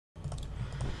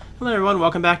Hello everyone,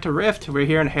 welcome back to Rift. We're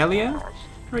here in Halia.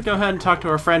 We're gonna go ahead and talk to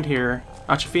our friend here,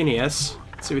 Achafinius.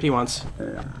 See what he wants.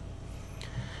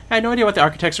 I had no idea what the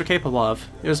architects were capable of.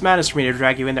 It was madness for me to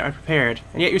drag you in there unprepared,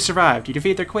 and yet you survived. You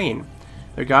defeated their queen,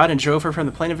 their god, and drove her from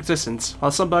the plane of existence.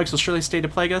 While some bugs will surely stay to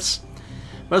plague us,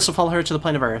 most will follow her to the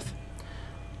plane of Earth.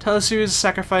 Telesu's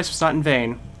sacrifice was not in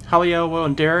vain. Halia will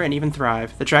endure and even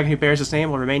thrive. The dragon who bears his name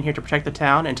will remain here to protect the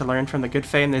town and to learn from the good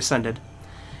fame they ascended.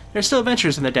 There are still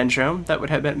adventures in the Dendrome that would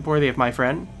have been worthy of my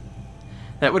friend.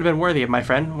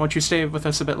 Won't you stay with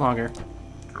us a bit longer?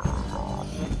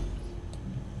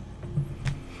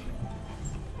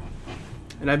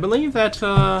 And I believe that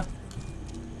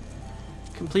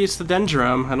completes the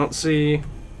Dendrome. I don't see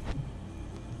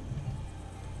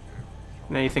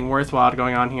anything worthwhile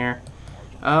going on here.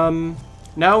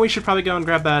 Now we should probably go and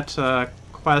grab that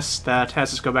quest that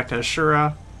has us go back to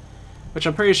Ashura, which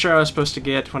I'm pretty sure I was supposed to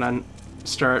get when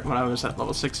I was at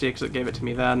level 60, because it gave it to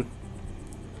me then.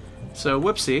 So,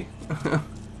 whoopsie. Let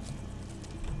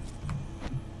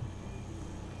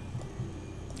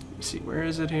me see, where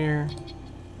is it here?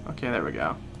 Okay, there we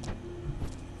go.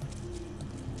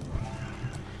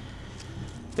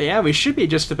 But yeah, we should be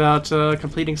just about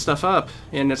completing stuff up,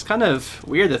 and it's kind of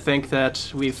weird to think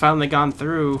that we've finally gone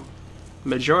through the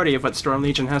majority of what Storm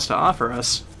Legion has to offer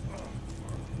us.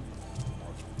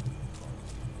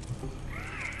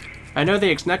 I know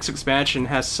the next expansion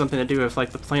has something to do with, like,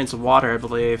 the Plains of Water, I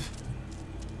believe.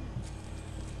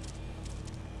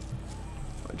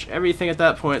 Which, everything at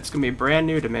that point is going to be brand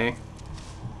new to me.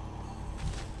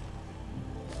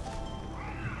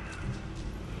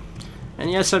 And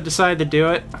yes, I've decided to do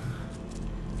it.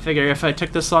 Figure if I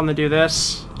took this long to do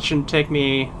this, it shouldn't take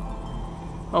me,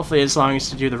 hopefully, as long as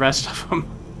to do the rest of them.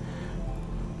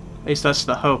 At least that's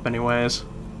the hope, anyways.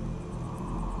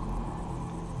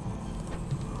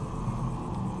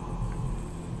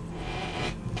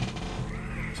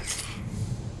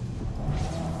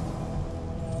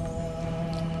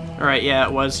 Alright, yeah,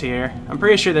 it was here. I'm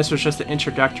pretty sure this was just an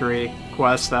introductory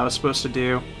quest that I was supposed to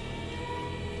do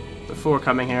before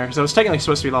coming here, because I was technically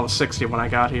supposed to be level 60 when I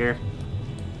got here.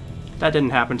 That didn't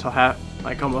happen until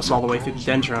like almost all the way through the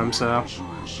Dendrome, so.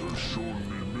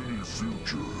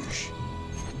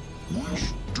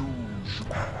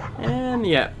 And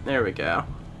yeah, there we go.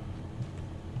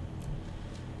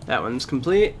 That one's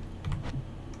complete.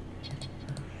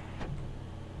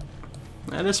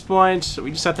 At this point,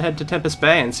 we just have to head to Tempest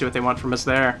Bay and see what they want from us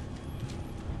there.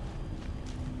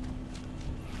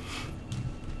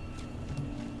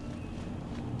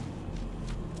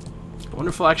 I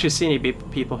wonder if we'll actually see any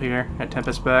people here at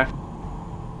Tempest Bay.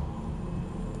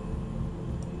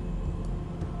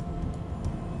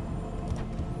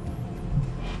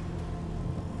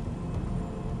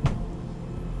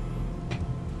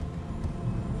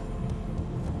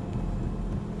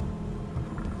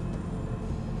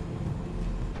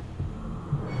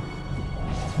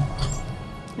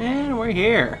 And we're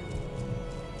here.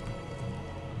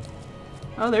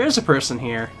 Oh, there is a person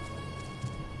here.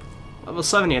 Level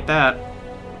 70 at that.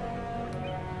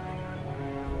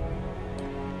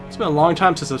 It's been a long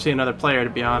time since I've seen another player, to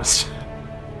be honest.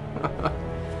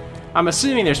 I'm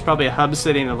assuming there's probably a hub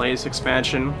city in the latest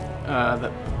expansion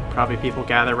that probably people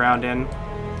gather around in.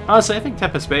 Honestly, I think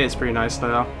Tempest Bay is pretty nice,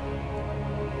 though.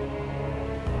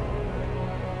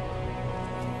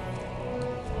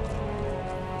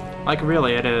 Like,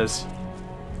 really, it is.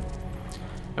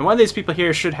 And one of these people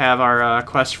here should have our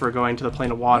quest for going to the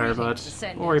Plane of Water, but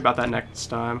we'll worry about that next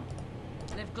time.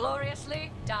 Live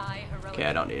gloriously, die heroically. Okay,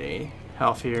 I don't need any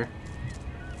health here.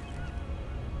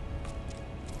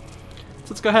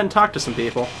 So let's go ahead and talk to some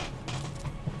people.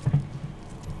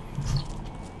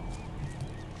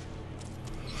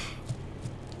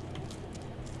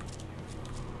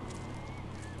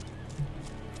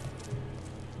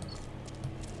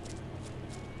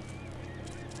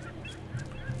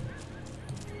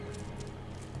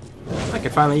 I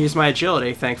can finally use my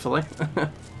agility, thankfully.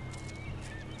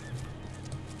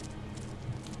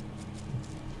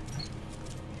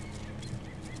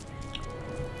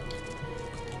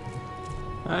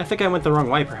 I think I went the wrong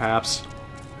way, perhaps.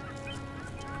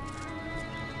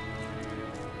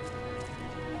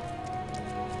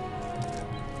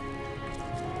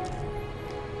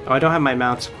 Oh, I don't have my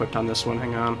mounts equipped on this one,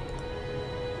 hang on.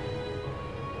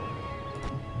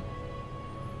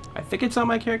 I think it's on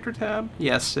my character tab?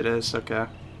 Yes, it is, okay.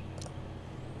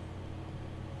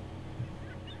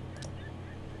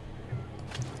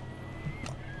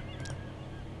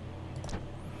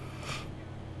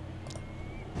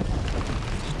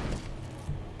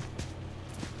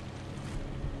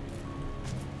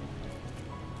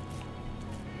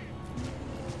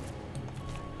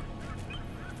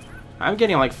 I'm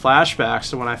getting like flashbacks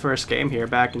to when I first came here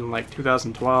back in like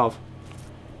 2012.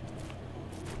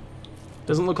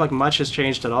 Doesn't look like much has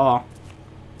changed at all.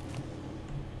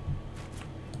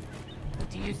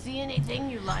 Do you see anything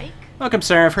you like? Welcome,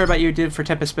 sir. I've heard about you did for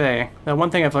Tempest Bay. The one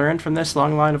thing I've learned from this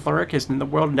long line of work is that the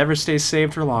world never stays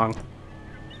saved for long.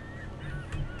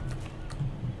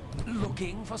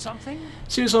 Looking for something?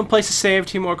 Soon as one place is saved,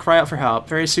 two more cry out for help.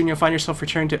 Very soon you'll find yourself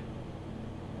returning to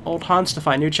old haunts to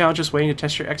find new challenges waiting to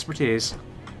test your expertise.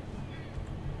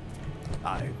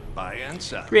 I buy and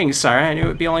sell. Greetings, sire. I knew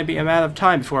it would only be a matter of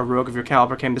time before a rogue of your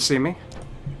caliber came to see me.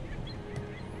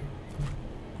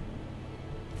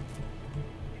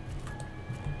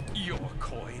 Your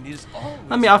coin is always...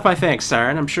 Let me off my thanks, sire,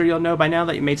 and I'm sure you'll know by now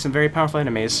that you made some very powerful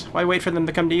enemies. Why wait for them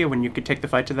to come to you when you could take the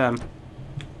fight to them?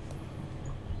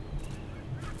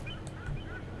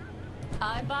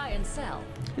 I buy and sell.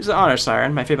 It's an honor, sire,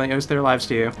 and my family owes their lives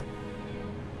to you.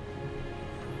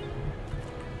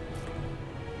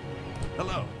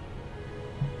 Hello.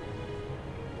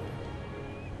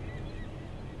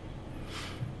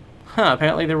 Huh,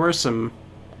 apparently there were some...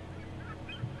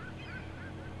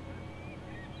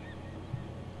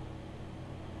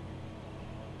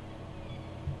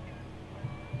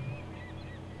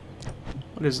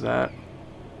 What is that?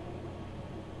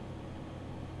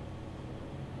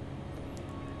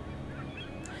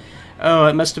 Oh,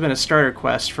 it must have been a starter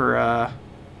quest for,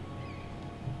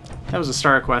 That was a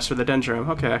starter quest for the Dendron.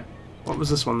 Okay. What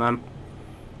was this one, then?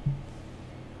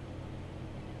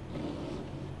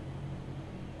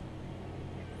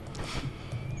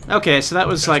 Okay, so that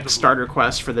was, like, starter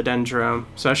quest for the Dendron.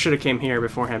 So I should have came here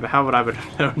beforehand, but how would I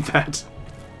have known that?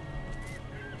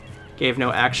 Gave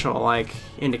no actual, like,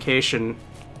 indication.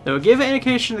 It would give an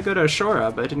indication to go to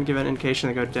Ashura, but it didn't give an indication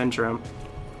to go to Dendron.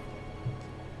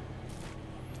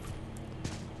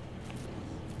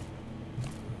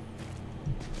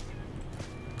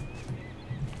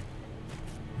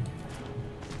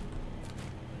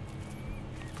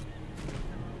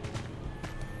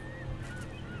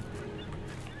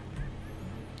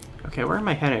 Okay, where am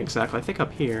I heading exactly? I think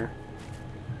up here.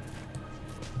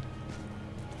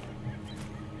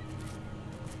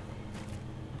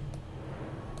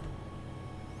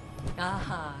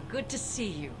 Aha, good to see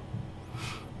you.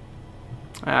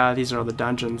 Ah, these are all the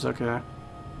dungeons, okay.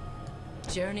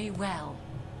 Journey well.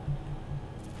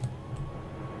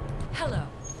 Hello.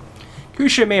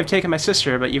 Kusha may have taken my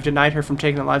sister, but you've denied her from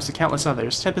taking the lives of countless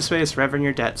others. Tempest Bay is forever in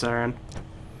your debt, Zarin.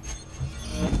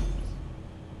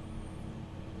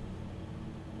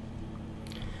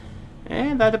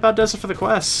 And that about does it for the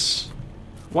quests.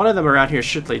 One of them around here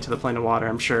should lead to the Plane of Water,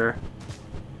 I'm sure.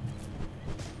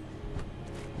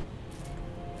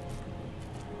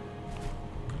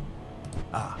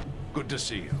 Ah, good to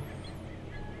see you.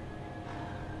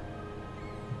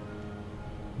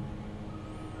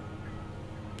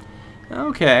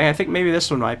 Okay, I think maybe this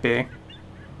one might be.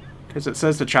 Because it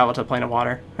says to travel to the Plane of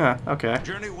Water. Huh, okay.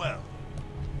 Journey well.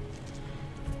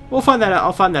 We'll find that out.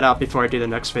 I'll find that out before I do the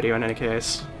next video in any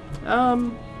case.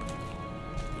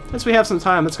 Since we have some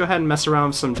time, let's go ahead and mess around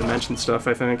with some dimension stuff,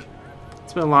 I think.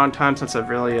 It's been a long time since I've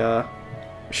really,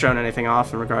 shown anything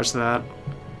off in regards to that.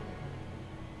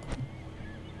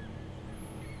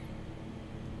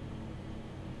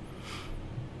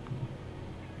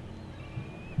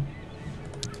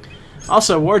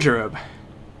 Also, wardrobe.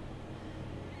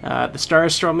 The Star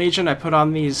Storm Legion, I put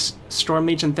on these Storm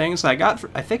Legion things. I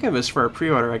think it was for a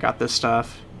pre-order I got this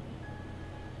stuff.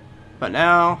 But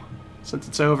now, since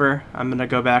it's over, I'm gonna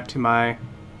go back to my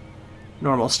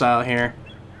normal style here.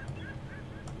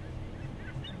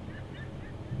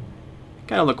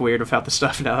 Kinda look weird without the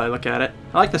stuff now that I look at it.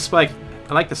 I like the spike.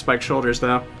 I like the spiked shoulders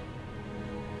though.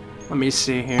 Let me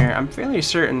see here. I'm fairly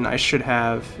certain I should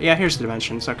have... Yeah, here's the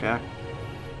dimensions, okay.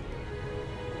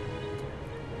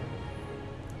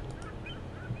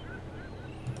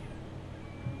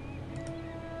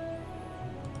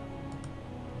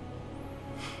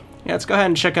 Yeah, let's go ahead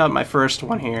and check out my first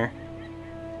one here.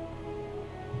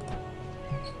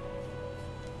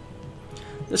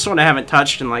 This one I haven't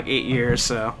touched in like 8 years,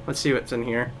 so let's see what's in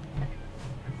here.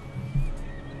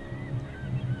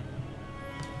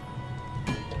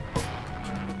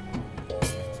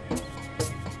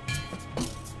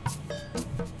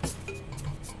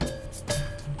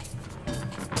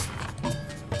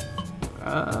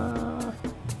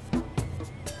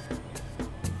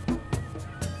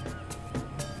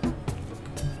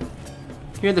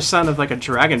 Hear the sound of like a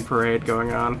dragon parade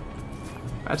going on.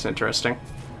 That's interesting.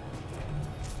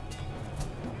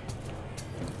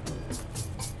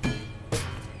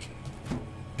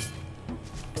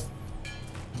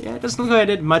 Yeah, it doesn't look like I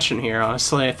did much in here,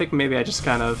 honestly. I think maybe I just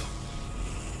kind of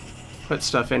put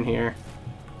stuff in here.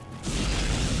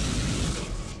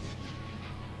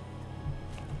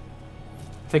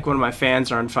 I think one of my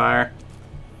fans are on fire.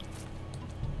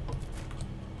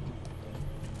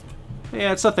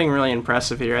 Yeah, it's nothing really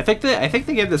impressive here. I think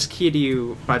they give this key to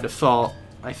you by default.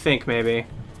 I think maybe,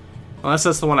 unless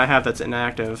that's the one I have that's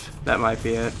inactive. That might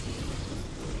be it.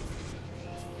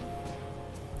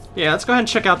 Yeah, let's go ahead and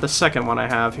check out the second one I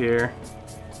have here.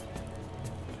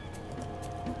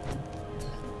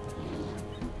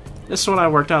 This one I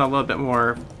worked on a little bit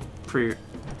more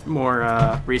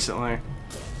recently.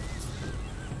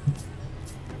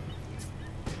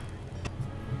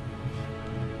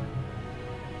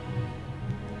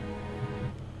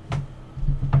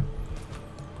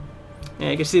 Yeah,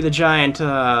 you can see the giant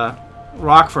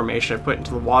rock formation I put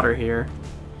into the water here.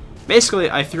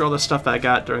 Basically, I threw all the stuff that I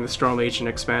got during the Storm Legion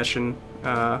expansion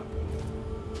when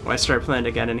I started playing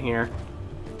again in here.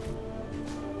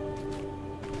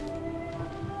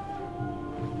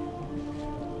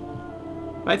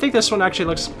 But I think this one actually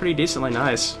looks pretty decently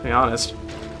nice, to be honest.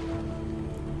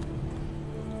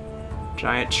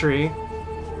 Giant tree.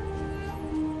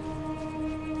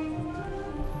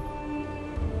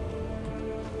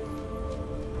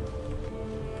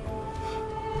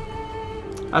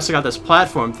 I also got this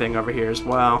platform thing over here as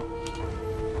well.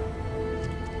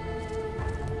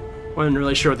 Wasn't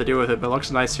really sure what to do with it, but it looks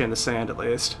nice here in the sand at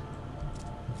least.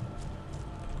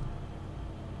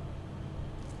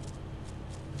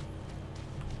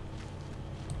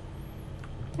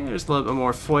 Yeah, there's a little bit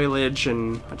more foliage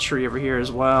and a tree over here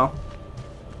as well.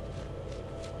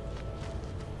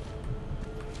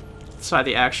 Inside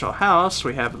the actual house,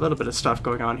 we have a little bit of stuff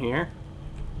going on here.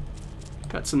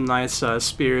 Got some nice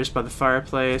spears by the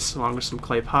fireplace, along with some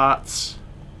clay pots.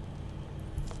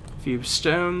 A few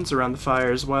stones around the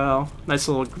fire as well. Nice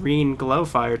little green glow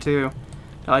fire too.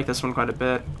 I like this one quite a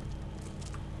bit.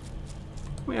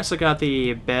 We also got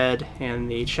the bed and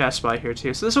the chest by here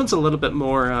too. So this one's a little bit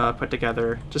more put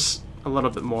together, just a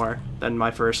little bit more than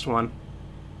my first one.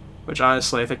 Which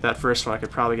honestly, I think that first one I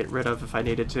could probably get rid of if I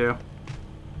needed to.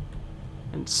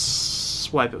 And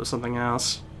swipe it with something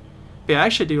else. But yeah, I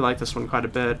actually do like this one quite a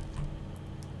bit.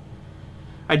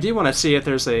 I do want to see if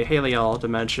there's a Helial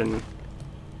dimension.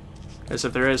 Because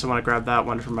if there is, I want to grab that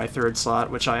one from my third slot,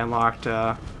 which I unlocked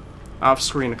off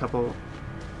screen a couple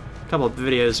of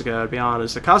videos ago, to be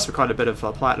honest. It cost me quite a bit of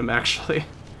platinum, actually.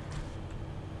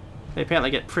 They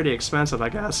apparently get pretty expensive, I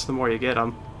guess, the more you get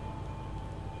them.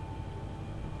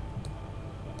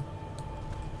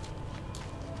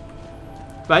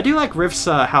 But I do like Rift's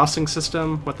housing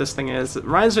system, what this thing is. It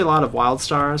reminds me a lot of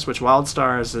WildStars, which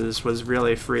WildStars was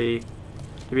really free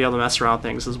to be able to mess around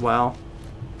things as well.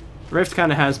 Rift kind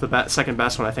of has the second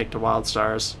best one, I think, to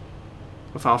WildStars.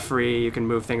 With how free you can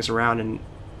move things around and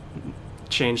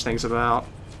change things about.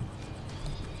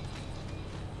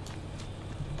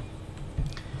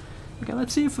 Okay,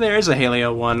 let's see if there is a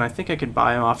Halio one. I think I could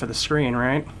buy him off of the screen,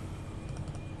 right?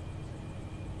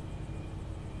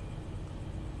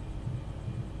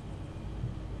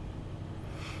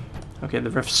 Okay,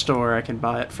 the Rift store I can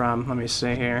buy it from. Let me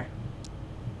see here.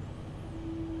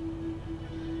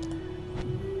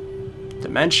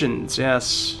 Dimensions,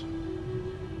 yes.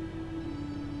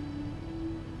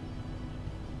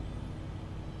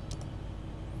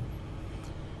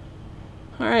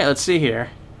 Alright, let's see here.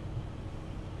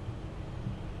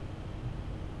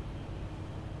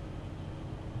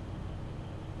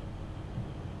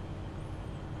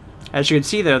 As you can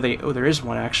see, though, oh, there is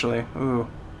one actually. Ooh.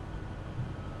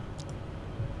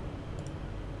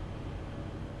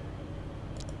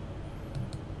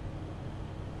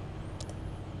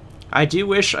 I do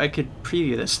wish I could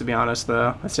preview this, to be honest,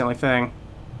 though. That's the only thing.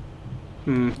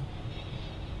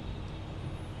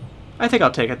 I think I'll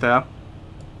take it, though.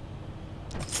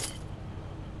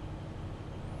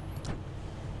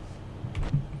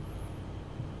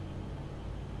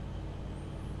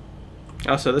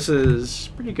 Also, this is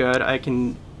pretty good. I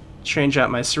can change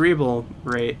out my cerebral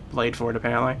rate blade for it,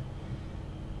 apparently.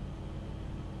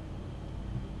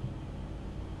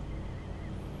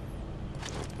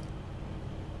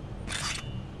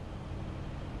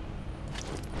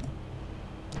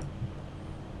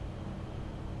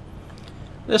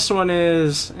 This one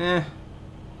is, eh.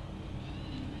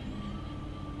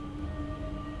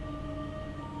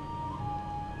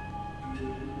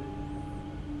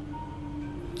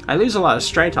 I lose a lot of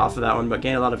strength off of that one, but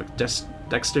gain a lot of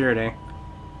dexterity.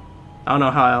 I don't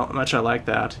know how much I like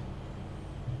that.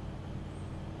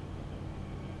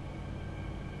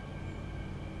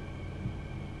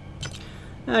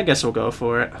 I guess we'll go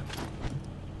for it.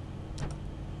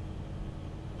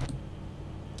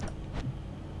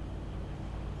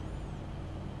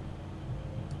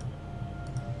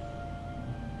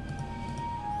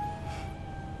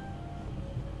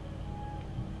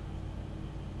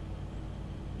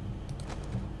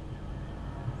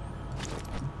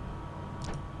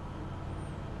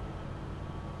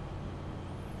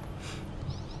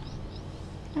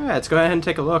 Alright, let's go ahead and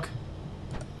take a look.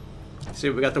 See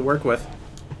what we got to work with.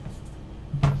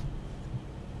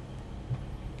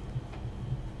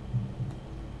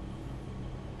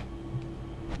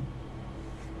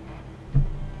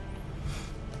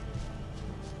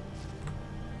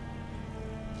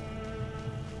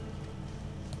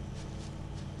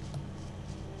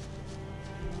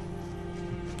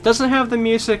 Doesn't have the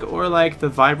music or like the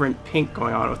vibrant pink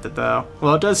going on with it though.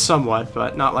 Well, it does somewhat,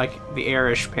 but not like the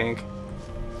airish pink.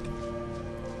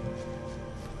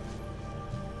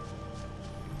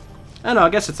 I don't know, I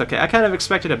guess it's okay. I kind of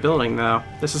expected a building though.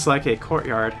 This is like a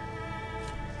courtyard.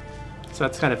 So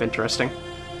that's kind of interesting.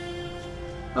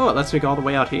 Oh, it lets me go all the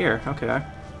way out here. Okay.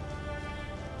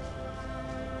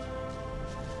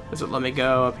 Does it let me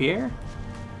go up here?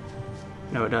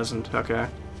 No, it doesn't. Okay.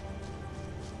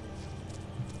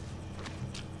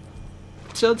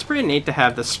 So it's pretty neat to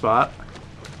have this spot.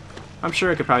 I'm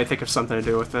sure I could probably think of something to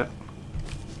do with it.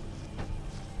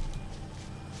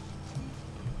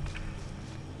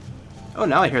 Oh,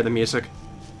 now I hear the music.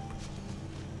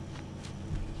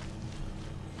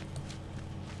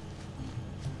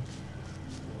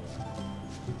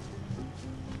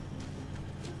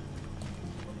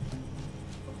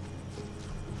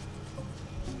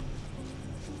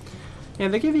 Yeah,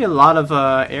 they give you a lot of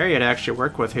area to actually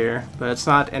work with here, but it's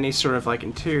not any sort of like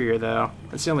interior though.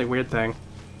 That's the only weird thing.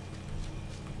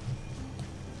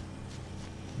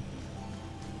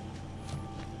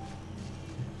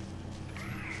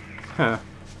 Huh.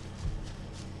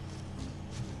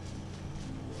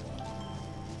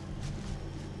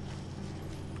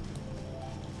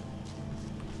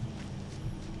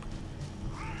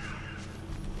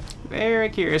 Very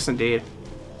curious indeed.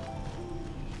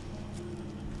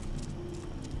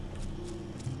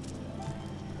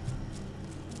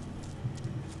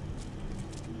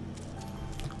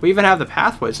 We even have the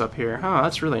pathways up here. Huh,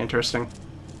 that's really interesting.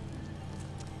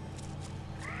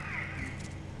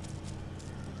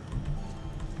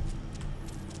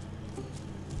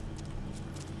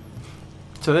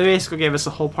 So they basically gave us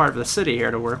a whole part of the city here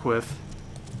to work with.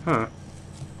 Huh.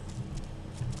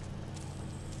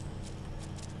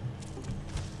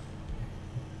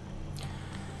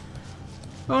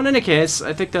 Well, in any case,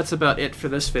 I think that's about it for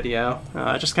this video.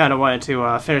 I just kind of wanted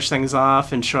to finish things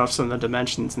off and show off some of the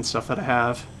dimensions and stuff that I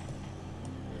have.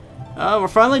 We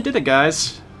finally did it,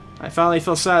 guys. I finally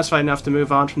feel satisfied enough to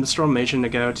move on from the Storm Legion to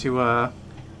go to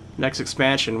next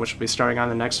expansion, which will be starting on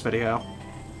the next video.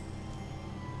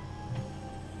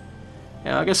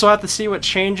 Yeah, I guess we'll have to see what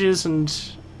changes and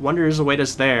wonders await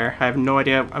us there. I have no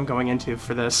idea what I'm going into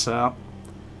for this, so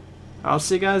I'll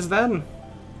see you guys then.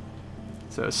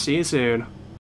 So, see you soon.